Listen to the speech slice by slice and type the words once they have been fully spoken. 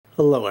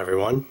Hello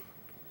everyone,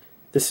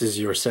 this is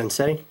your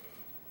sensei,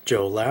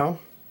 Joe Lau,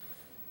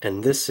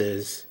 and this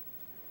is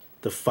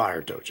the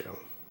Phyre Dojo.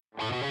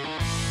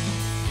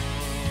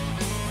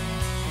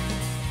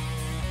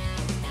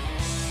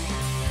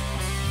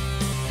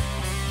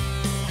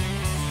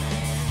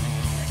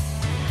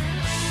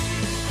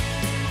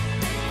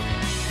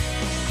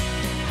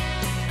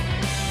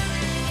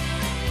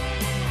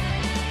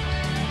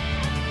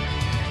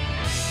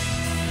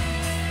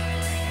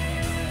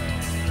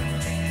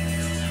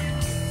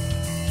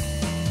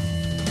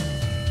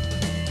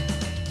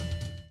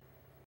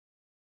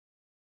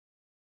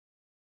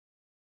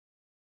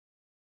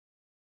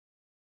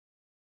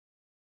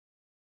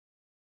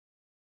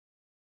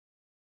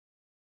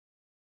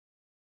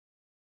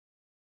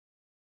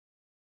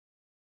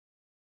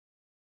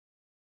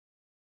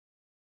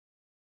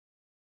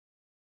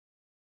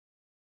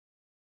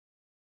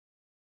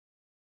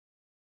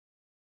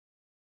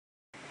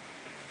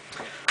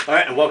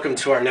 Alright, and welcome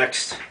to our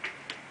next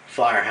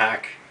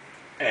Phyrehack.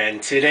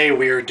 And today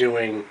we are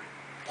doing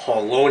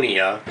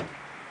Paulownia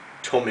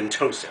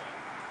tomentosa.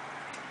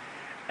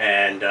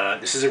 And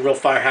this is a real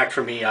Phyrehack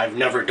for me. I've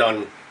never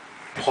done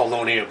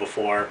Paulownia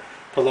before.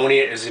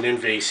 Paulownia is an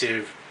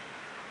invasive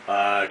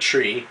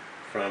tree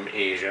from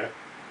Asia.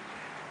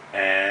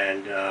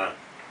 And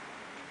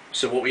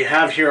so what we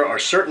have here are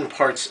certain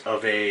parts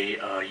of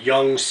a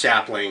young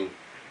sapling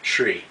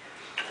tree.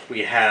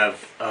 We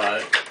have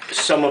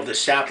some of the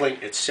sapling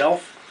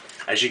itself.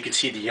 As you can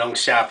see, the young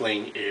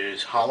sapling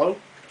is hollow.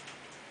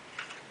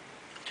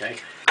 Okay,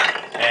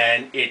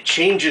 and it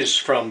changes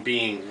from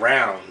being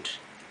round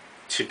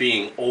to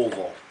being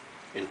oval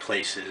in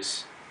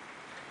places.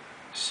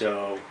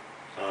 So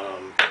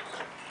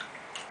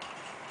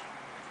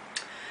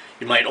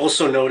you might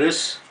also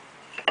notice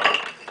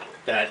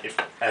that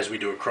as we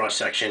do a cross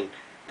section,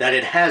 that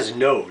it has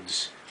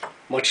nodes,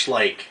 much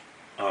like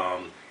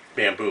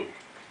bamboo.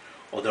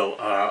 Although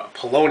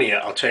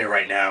Paulownia, I'll tell you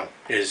right now,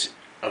 is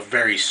a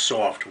very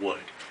soft wood.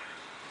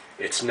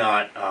 It's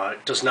not,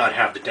 does not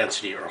have the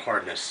density or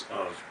hardness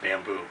of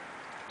bamboo.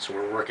 So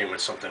we're working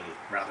with something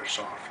rather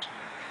soft.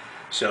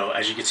 So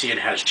as you can see, it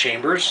has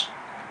chambers.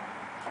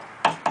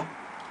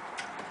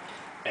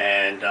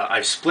 And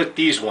I've split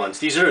these ones.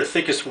 These are the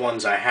thickest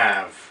ones I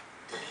have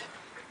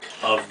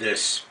of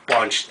this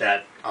bunch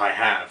that I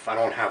have. I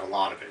don't have a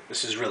lot of it.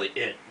 This is really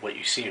it, what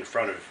you see in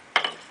front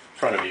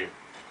of you.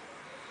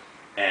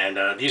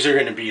 And these are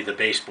going to be the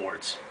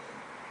baseboards.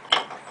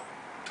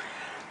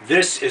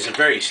 These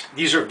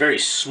are very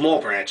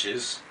small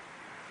branches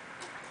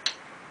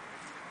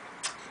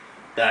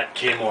that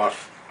came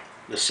off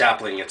the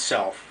sapling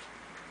itself.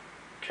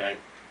 Okay.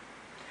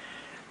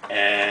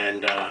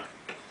 And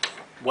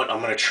what I'm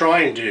going to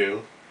try and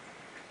do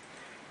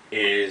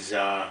is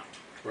we're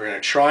going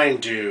to try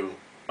and do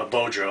a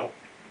bow drill,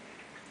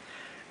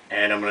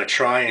 and I'm going to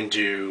try and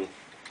do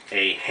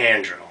a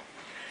hand drill.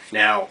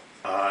 Now,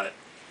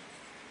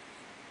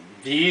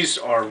 these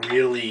are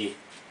really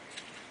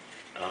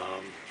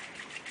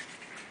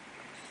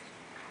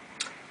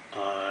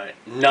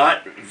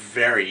not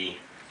very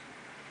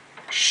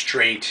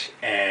straight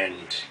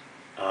and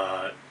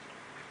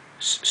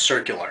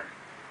circular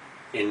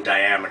in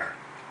diameter.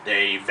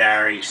 They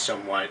vary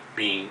somewhat,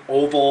 being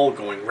oval,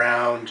 going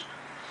round,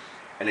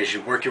 and as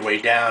you work your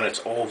way down,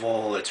 it's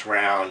oval, it's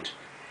round,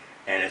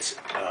 and it's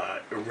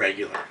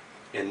irregular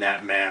in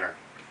that manner.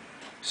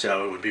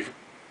 So it would be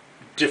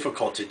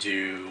difficult to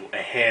do a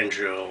hand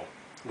drill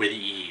with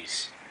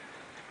ease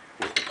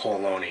with the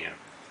Paulownia.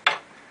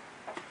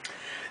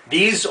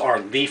 These are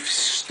leaf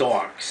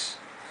stalks,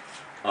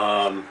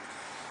 and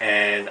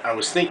I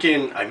was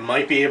thinking I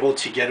might be able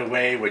to get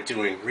away with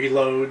doing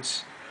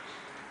reloads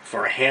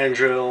for a hand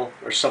drill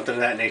or something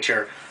of that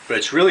nature, but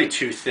it's really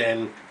too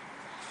thin,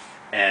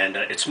 and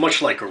it's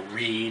much like a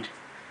reed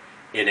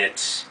in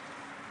its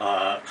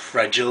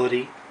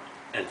fragility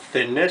and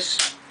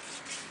thinness.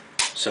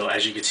 So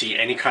as you can see,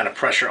 any kind of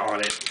pressure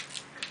on it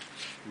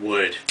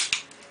would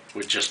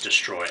just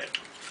destroy it.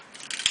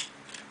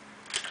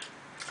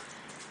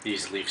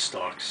 These leaf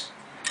stalks.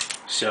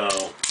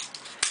 So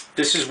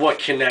this is what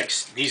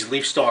connects, these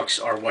leaf stalks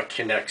are what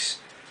connects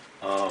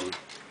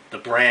the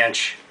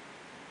branch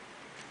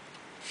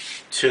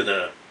to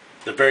the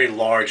very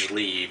large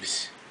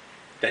leaves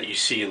that you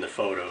see in the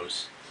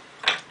photos.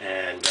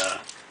 And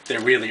they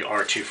really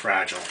are too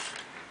fragile.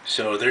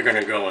 So they're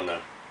going to go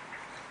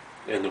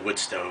in the wood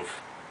stove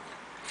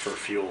for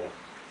fuel.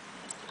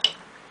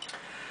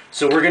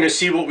 So we're going to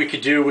see what we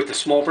could do with the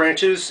small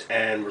branches,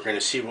 and we're going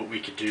to see what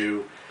we could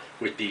do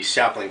with the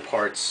sapling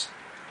parts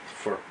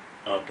for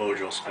a bow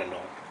drill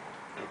spindle.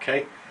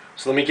 Okay,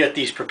 so let me get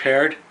these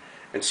prepared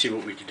and see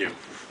what we could do.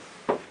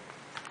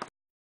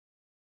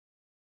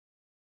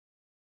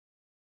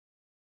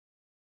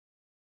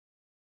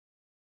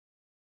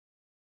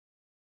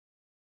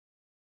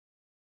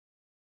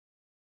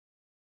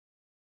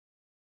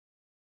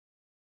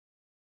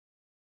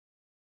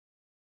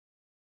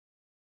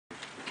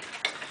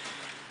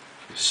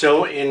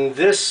 So in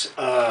this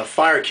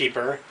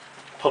Phyrekeeper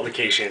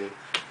publication,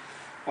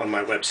 on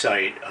my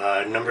website,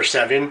 number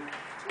 7,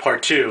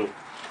 part 2.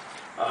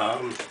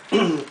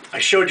 I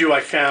showed you I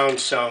found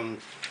some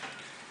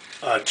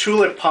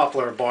tulip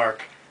poplar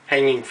bark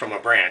hanging from a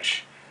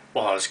branch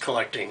while I was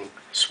collecting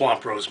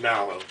swamp rose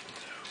mallow.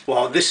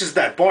 Well, this is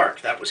that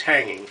bark that was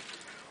hanging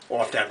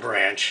off that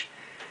branch,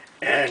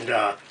 and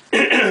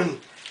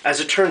as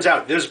it turns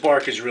out, this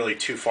bark is really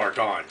too far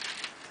gone.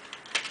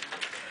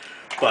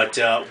 But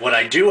what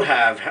I do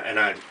have, and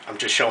I'm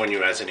just showing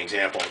you as an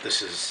example,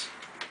 this is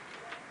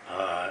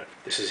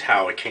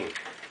how it can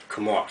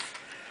come off.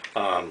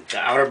 The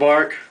outer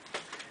bark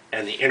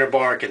and the inner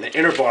bark, and the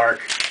inner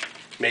bark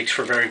makes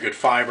for very good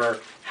fiber.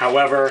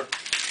 However,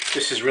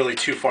 this is really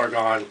too far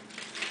gone.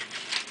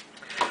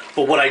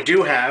 But what I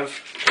do have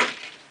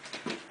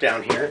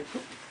down here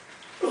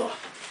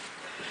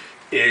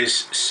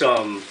is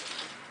some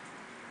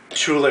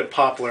tulip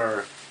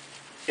poplar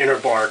inner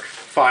bark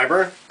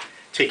fiber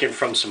taken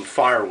from some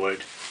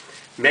firewood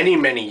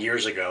many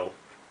years ago.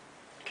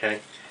 Okay,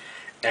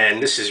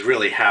 and this is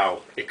really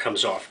how it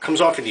comes off. It comes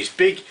off in these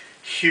big,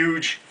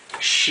 huge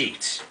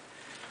sheets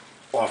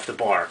off the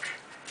bark,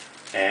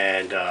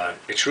 and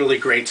it's really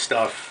great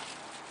stuff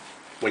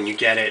when you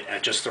get it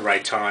at just the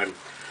right time.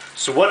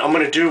 So what I'm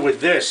going to do with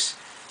this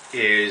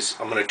is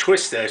I'm going to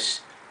twist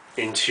this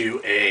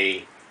into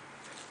a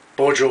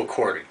Dojo'S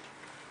cording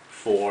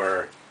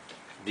for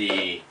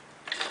the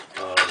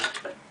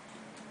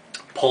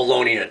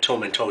Paulownia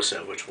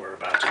tomentosa, which we're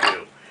about to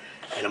do.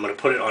 And I'm going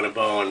to put it on a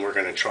bow, and we're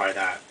going to try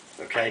that.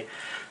 Okay,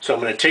 so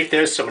I'm going to take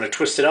this, I'm going to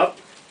twist it up,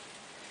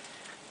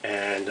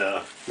 and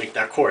make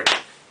that cord.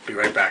 Be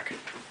right back.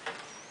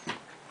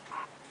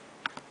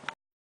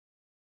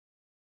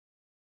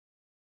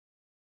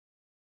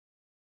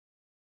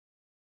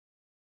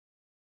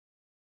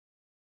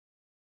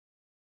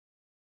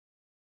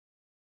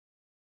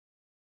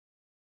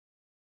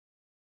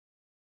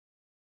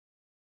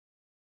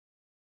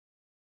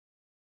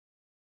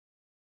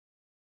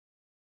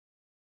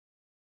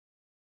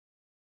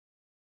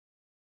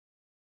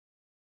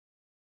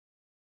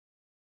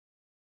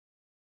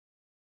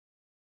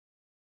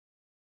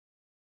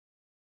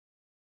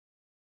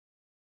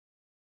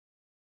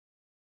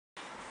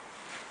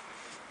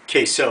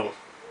 Okay, so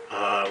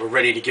we're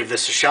ready to give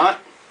this a shot.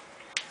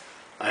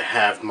 I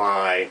have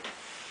my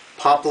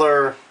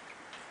poplar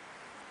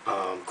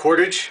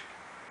cordage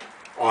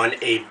on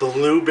a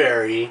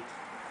blueberry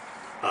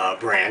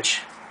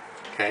branch.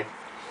 Okay,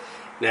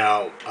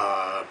 now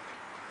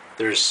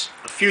there's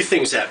a few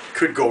things that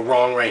could go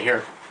wrong right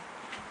here.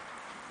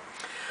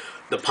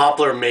 The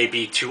poplar may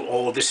be too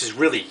old. This is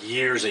really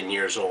years and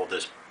years old,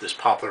 this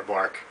poplar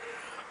bark.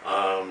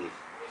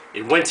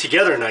 It went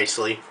together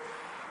nicely,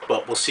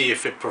 but we'll see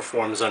if it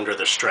performs under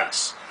the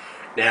stress.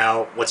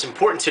 Now, what's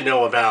important to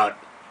know about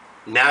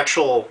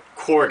natural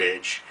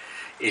cordage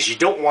is you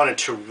don't want it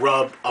to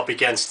rub up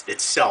against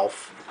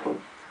itself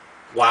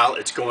while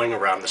it's going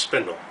around the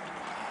spindle.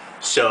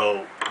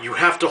 So you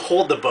have to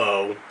hold the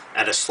bow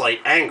at a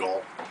slight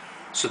angle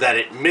so that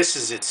it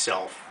misses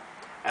itself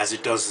as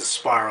it does the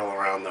spiral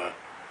around the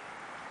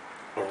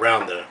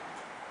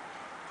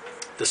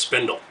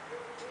spindle.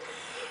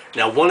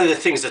 Now, one of the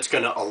things that's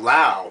going to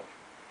allow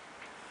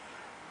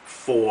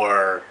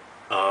for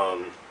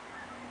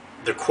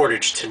the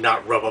cordage to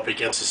not rub up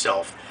against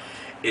itself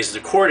is the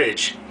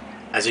cordage,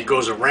 as it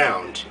goes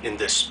around in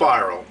this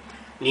spiral,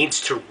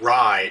 needs to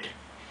ride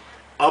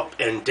up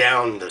and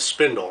down the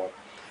spindle,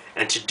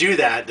 and to do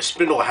that the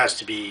spindle has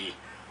to be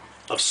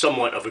of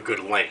somewhat of a good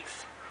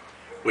length,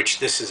 which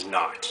this is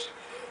not.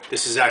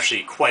 This is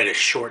actually quite a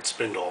short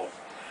spindle,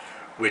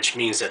 which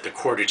means that the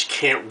cordage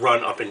can't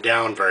run up and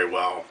down very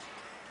well,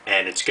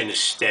 and it's going to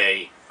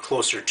stay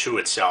closer to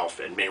itself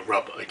and may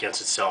rub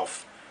against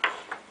itself,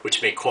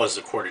 which may cause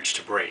the cordage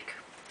to break.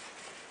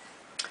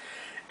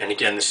 And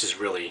again, this is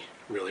really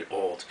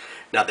old.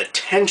 Now, the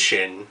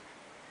tension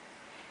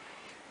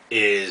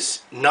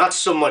is not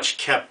so much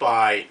kept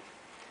by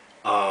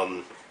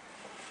the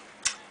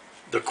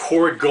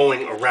cord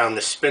going around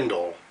the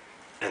spindle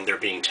and there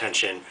being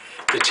tension.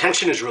 The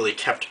tension is really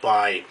kept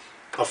by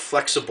a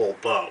flexible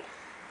bow.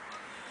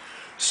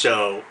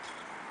 So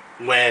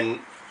when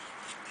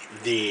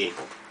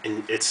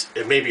and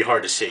it may be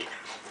hard to see,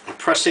 I'm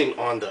pressing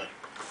on the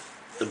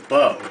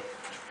bow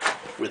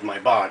with my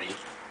body,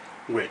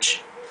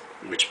 which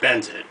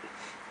bends it,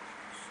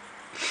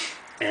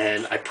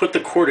 and I put the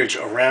cordage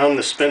around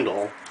the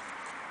spindle,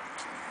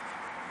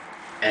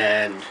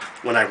 and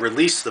when I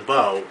release the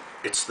bow,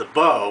 it's the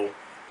bow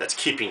that's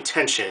keeping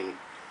tension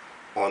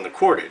on the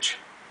cordage.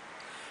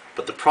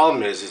 But the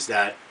problem is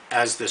that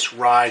as this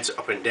rides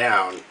up and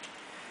down,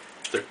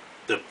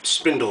 the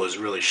spindle is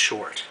really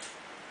short.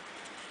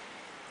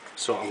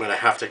 So I'm going to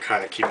have to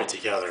kind of keep it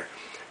together.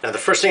 Now, the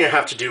first thing I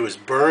have to do is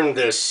burn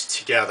this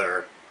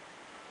together,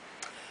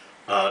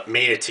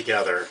 mate it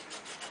together.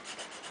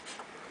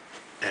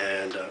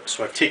 And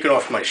so I've taken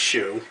off my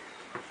shoe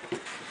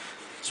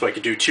so I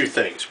could do two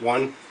things.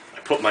 One, I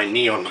put my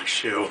knee on my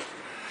shoe.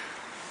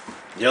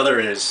 The other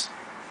is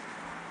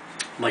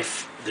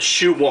the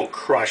shoe won't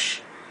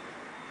crush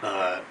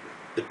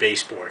the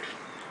baseboard.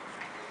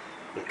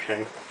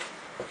 Okay.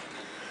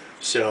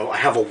 So I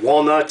have a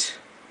walnut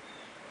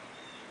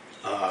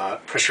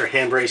pressure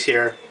hand brace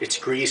here. It's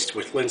greased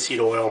with linseed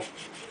oil.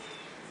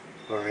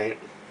 Alright.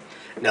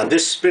 Now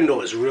this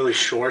spindle is really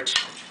short,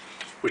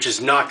 which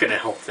is not going to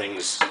help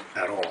things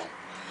at all.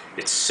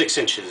 It's 6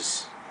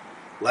 inches,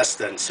 less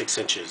than 6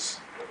 inches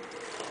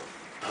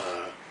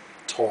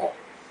tall.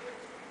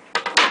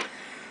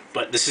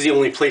 But this is the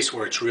only place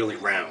where it's really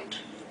round.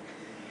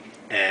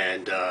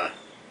 And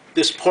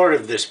this part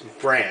of this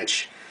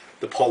branch,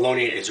 the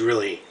Paulownia, is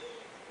really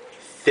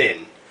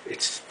thin.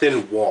 It's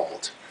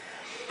thin-walled.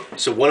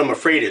 So what I'm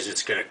afraid is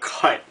it's going to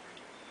cut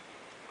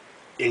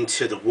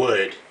into the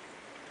wood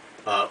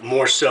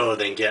more so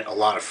than get a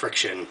lot of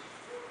friction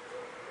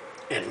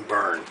and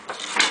burn.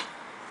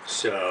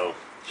 So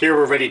here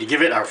we're ready to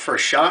give it our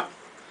first shot.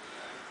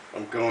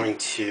 I'm going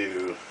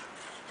to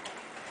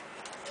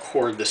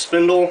cord the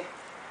spindle.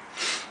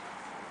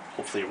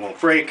 Hopefully it won't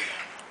break.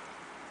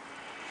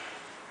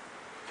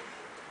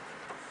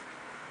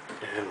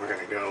 And we're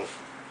going to go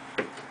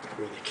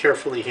really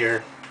carefully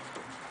here.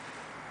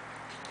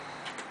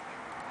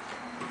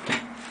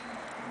 And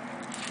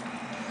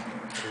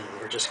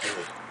we're just going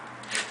to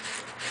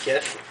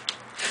get,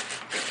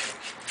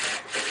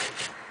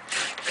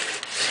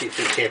 see if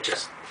we can't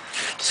just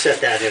set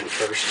that in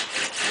first.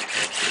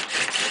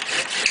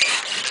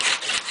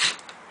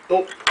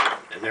 Oh,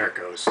 and there it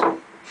goes.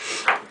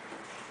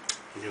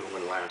 New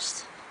one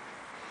last.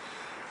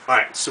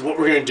 Alright, so what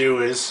we're going to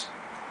do is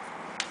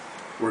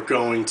we're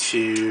going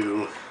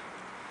to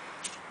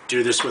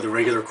do this with a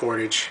regular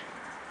cordage.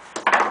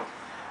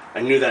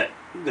 I knew that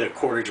the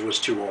cordage was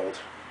too old.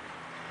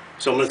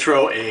 So I'm going to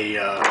throw a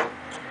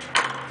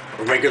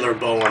regular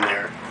bow on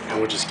there and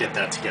we'll just get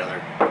that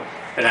together.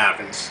 It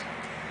happens.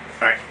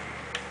 Alright.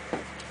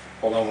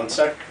 Hold on one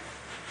sec.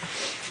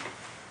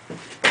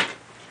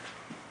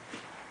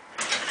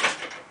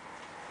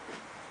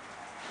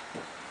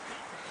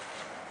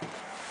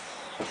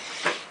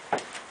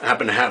 I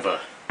happen to have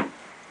a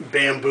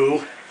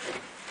bamboo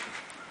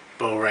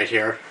bow right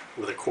here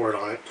with a cord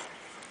on it.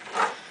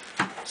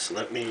 So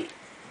let me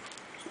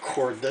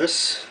cord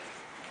this.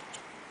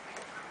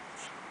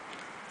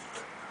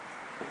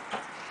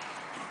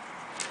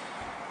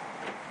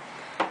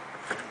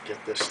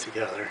 Get this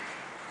together.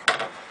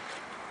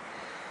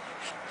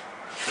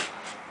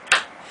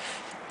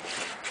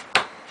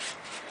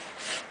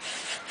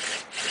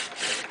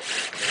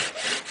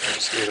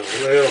 Just need a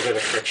little bit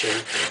of friction.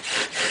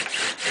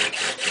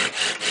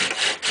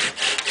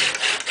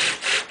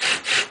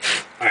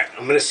 Alright,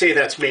 I'm going to say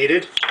that's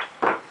mated.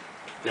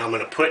 Now I'm going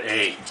to put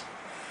a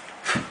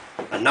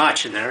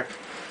notch in there.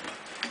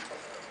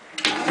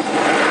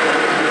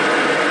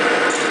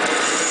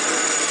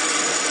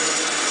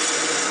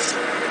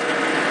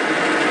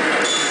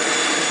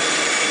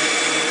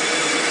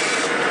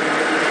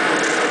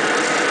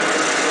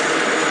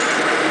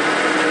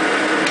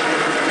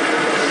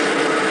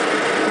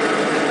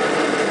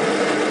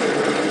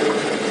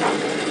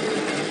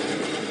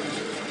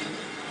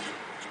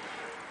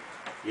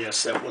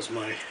 Yes, that was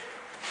my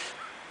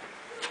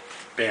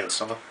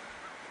bandsaw.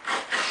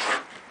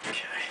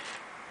 Okay.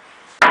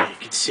 Now you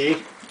can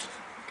see,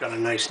 got a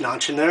nice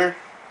notch in there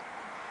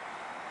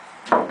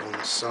on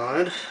the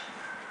side.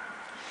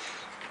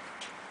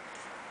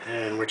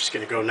 And we're just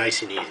going to go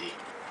nice and easy.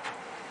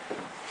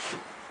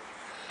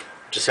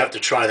 Just have to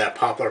try that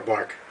poplar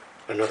bark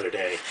another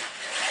day.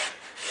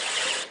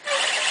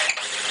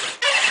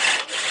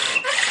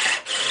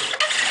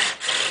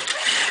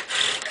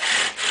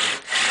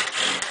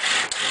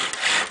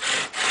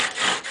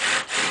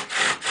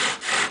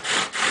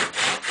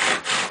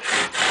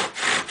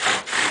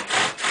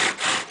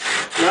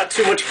 Not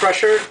too much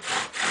pressure.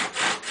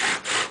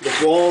 The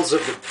walls of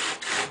the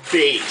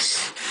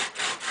base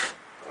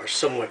are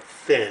somewhat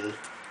thin,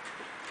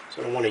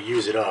 so I don't want to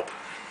use it up.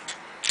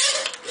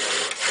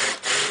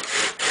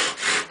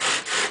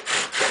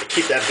 Got to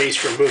keep that base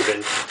from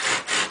moving.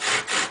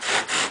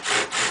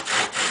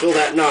 Fill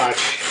that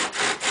notch.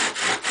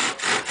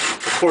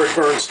 The cord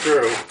burns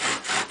through.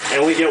 I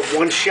only get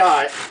one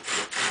shot.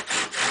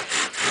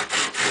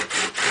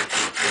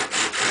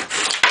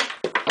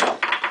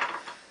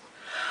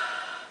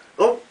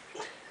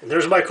 And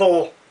there's my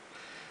coal.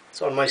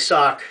 It's on my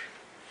sock.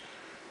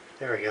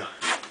 There we go.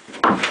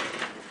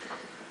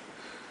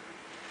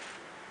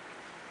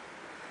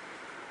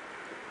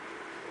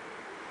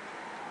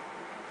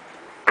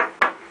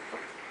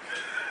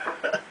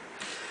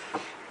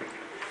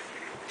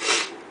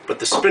 But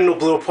the spindle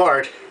blew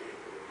apart.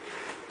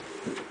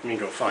 Let me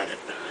go find it.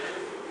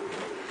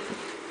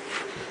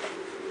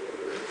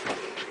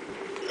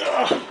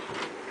 Ugh.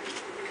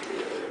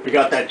 We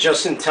got that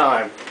just in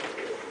time.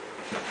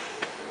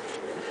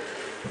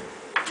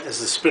 As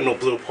the spindle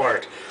blew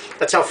apart.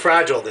 That's how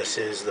fragile this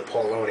is, the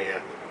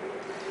Paulownia.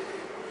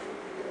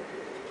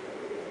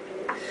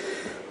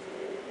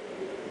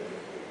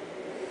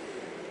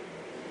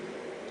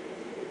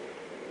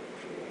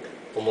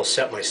 Almost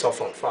set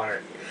myself on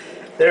fire.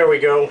 There we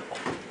go.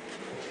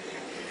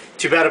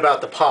 Too bad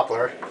about the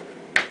poplar.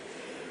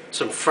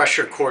 Some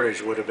fresher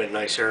cordage would have been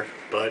nicer,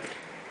 but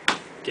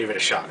gave it a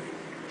shot.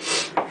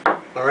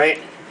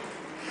 Alright.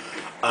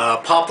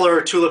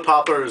 Poplar, tulip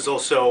poplar is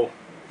also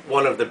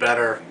one of the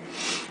better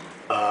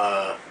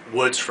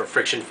woods for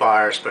friction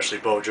fire, especially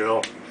bow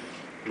drill.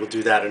 We'll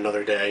do that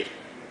another day.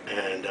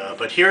 And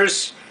but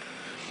here's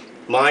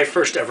my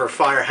first ever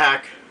fire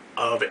hack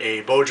of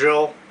a bow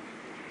drill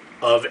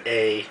of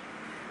a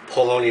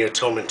Paulownia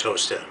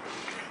tomentosa.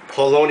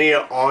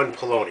 Paulownia on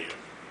Paulownia.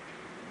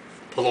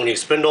 Paulownia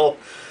spindle,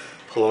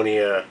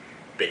 Paulownia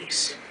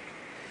base.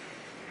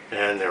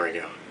 And there we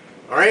go.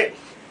 Alright.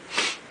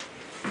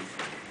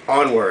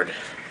 Onward.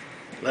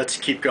 Let's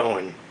keep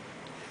going.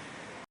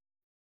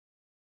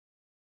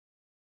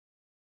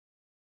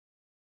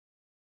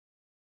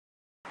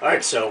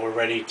 Alright, so we're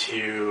ready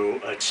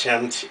to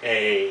attempt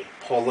a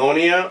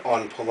Paulownia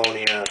on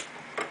Paulownia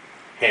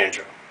hand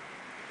drill.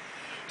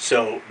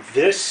 So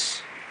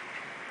this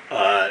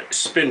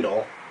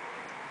spindle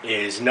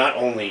is not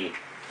only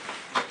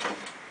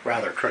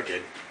rather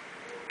crooked,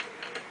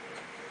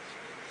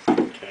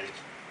 okay,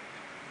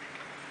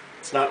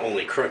 it's not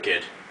only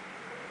crooked,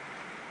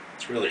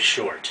 it's really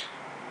short.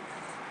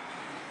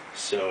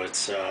 So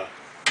it's, let's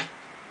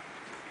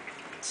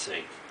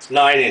see, it's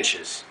 9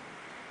 inches.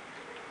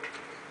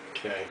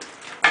 Okay,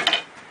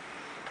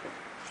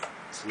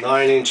 it's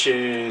 9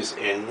 inches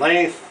in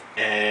length,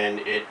 and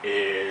it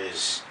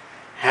is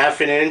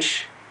 ½ an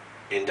inch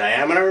in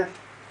diameter.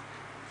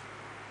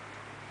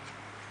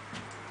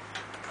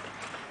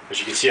 As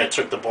you can see, I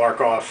took the bark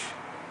off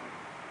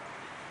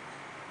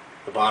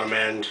the bottom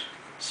end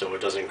so it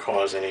doesn't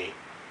cause any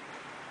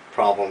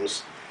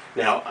problems.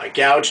 Now, I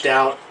gouged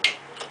out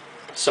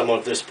some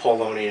of this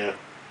Paulownia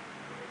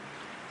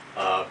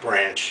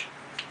branch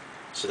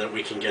so that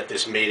we can get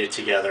this mated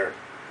together,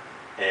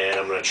 and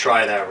I'm going to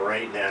try that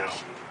right now.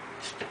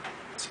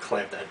 Let's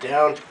clamp that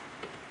down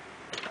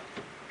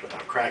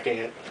without cracking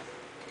it.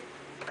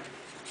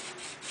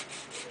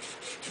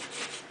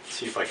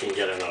 See if I can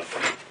get enough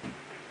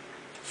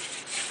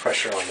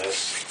pressure on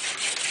this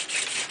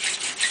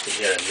to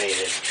get it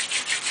mated.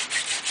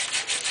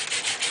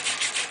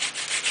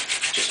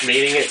 Just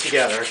mating it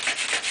together.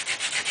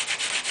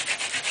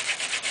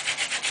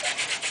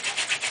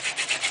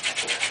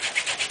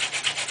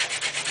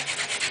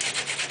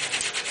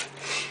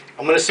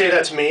 I'm going to say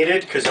that's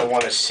mated because I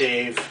want to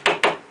save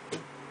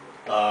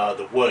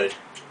the wood.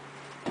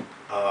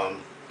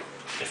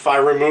 If I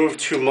remove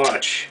too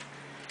much,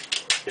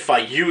 if I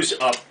use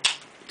up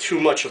too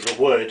much of the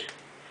wood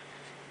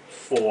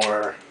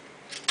for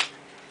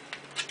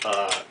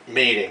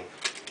mating,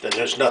 then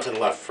there's nothing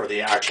left for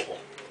the actual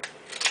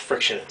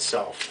friction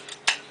itself.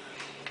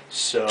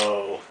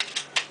 So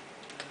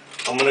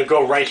I'm going to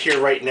go right here,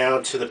 right now,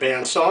 to the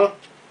bandsaw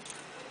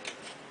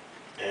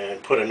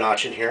and put a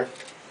notch in here.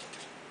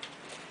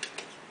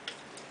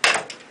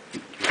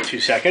 2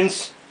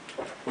 seconds.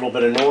 A little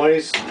bit of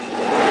noise. Okay.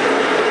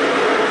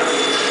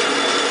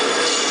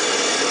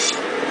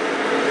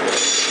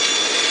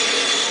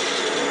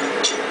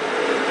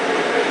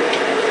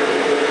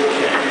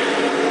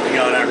 We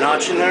got our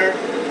notch in there.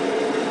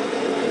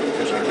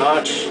 There's our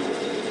notch.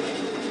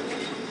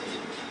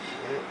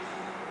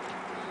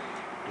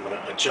 I'm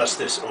going to adjust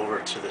this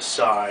over to the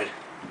side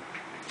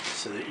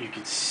so that you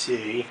can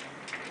see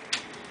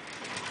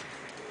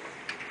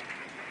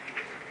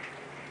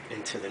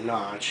into the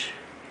notch.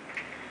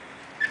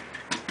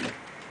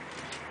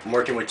 I'm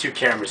working with 2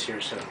 cameras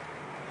here, so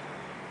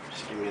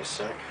just give me a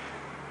sec.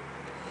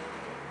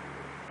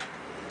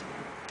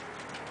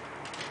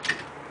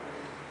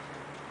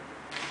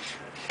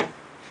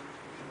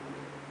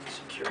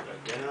 Secure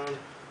that down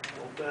a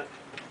little bit.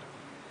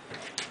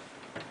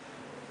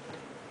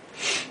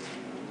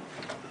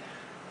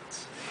 Let's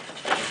see.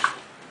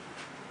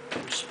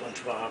 Here's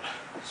SpongeBob.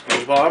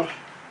 SpongeBob,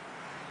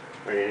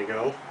 ready to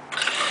go.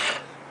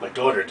 My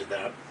daughter did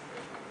that.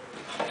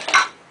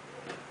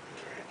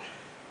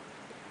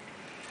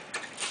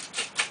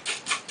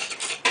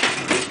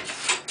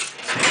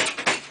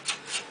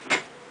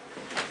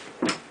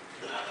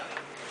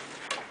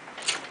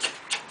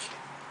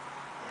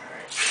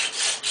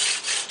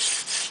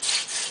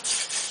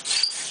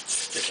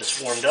 Get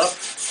this warmed up.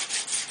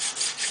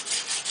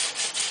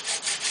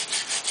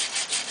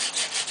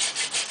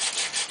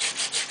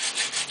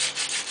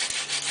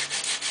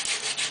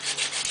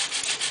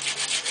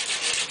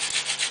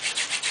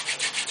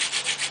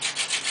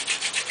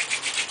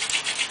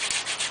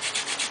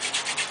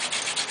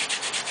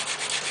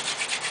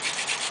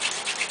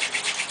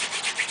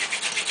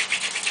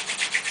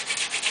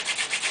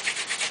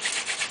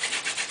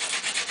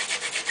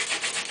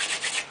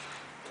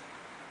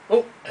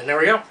 Oh, and there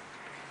we go.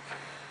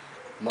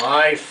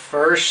 My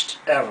first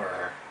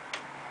ever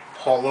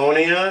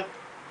Paulownia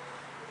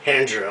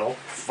hand drill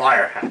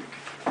fire hack.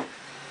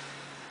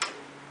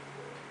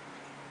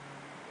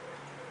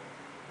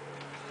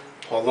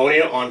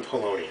 Paulownia on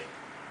Paulownia.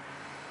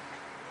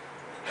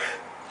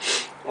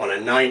 On a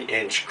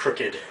 9-inch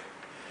crooked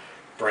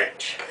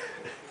branch.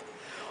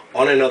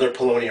 On another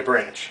Paulownia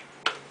branch.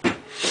 There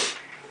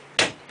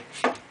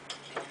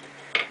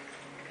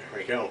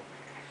we go.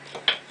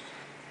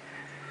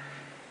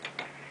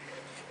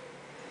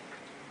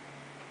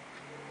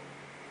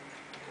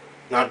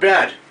 Not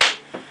bad.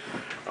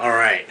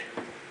 Alright,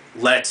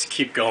 let's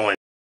keep going.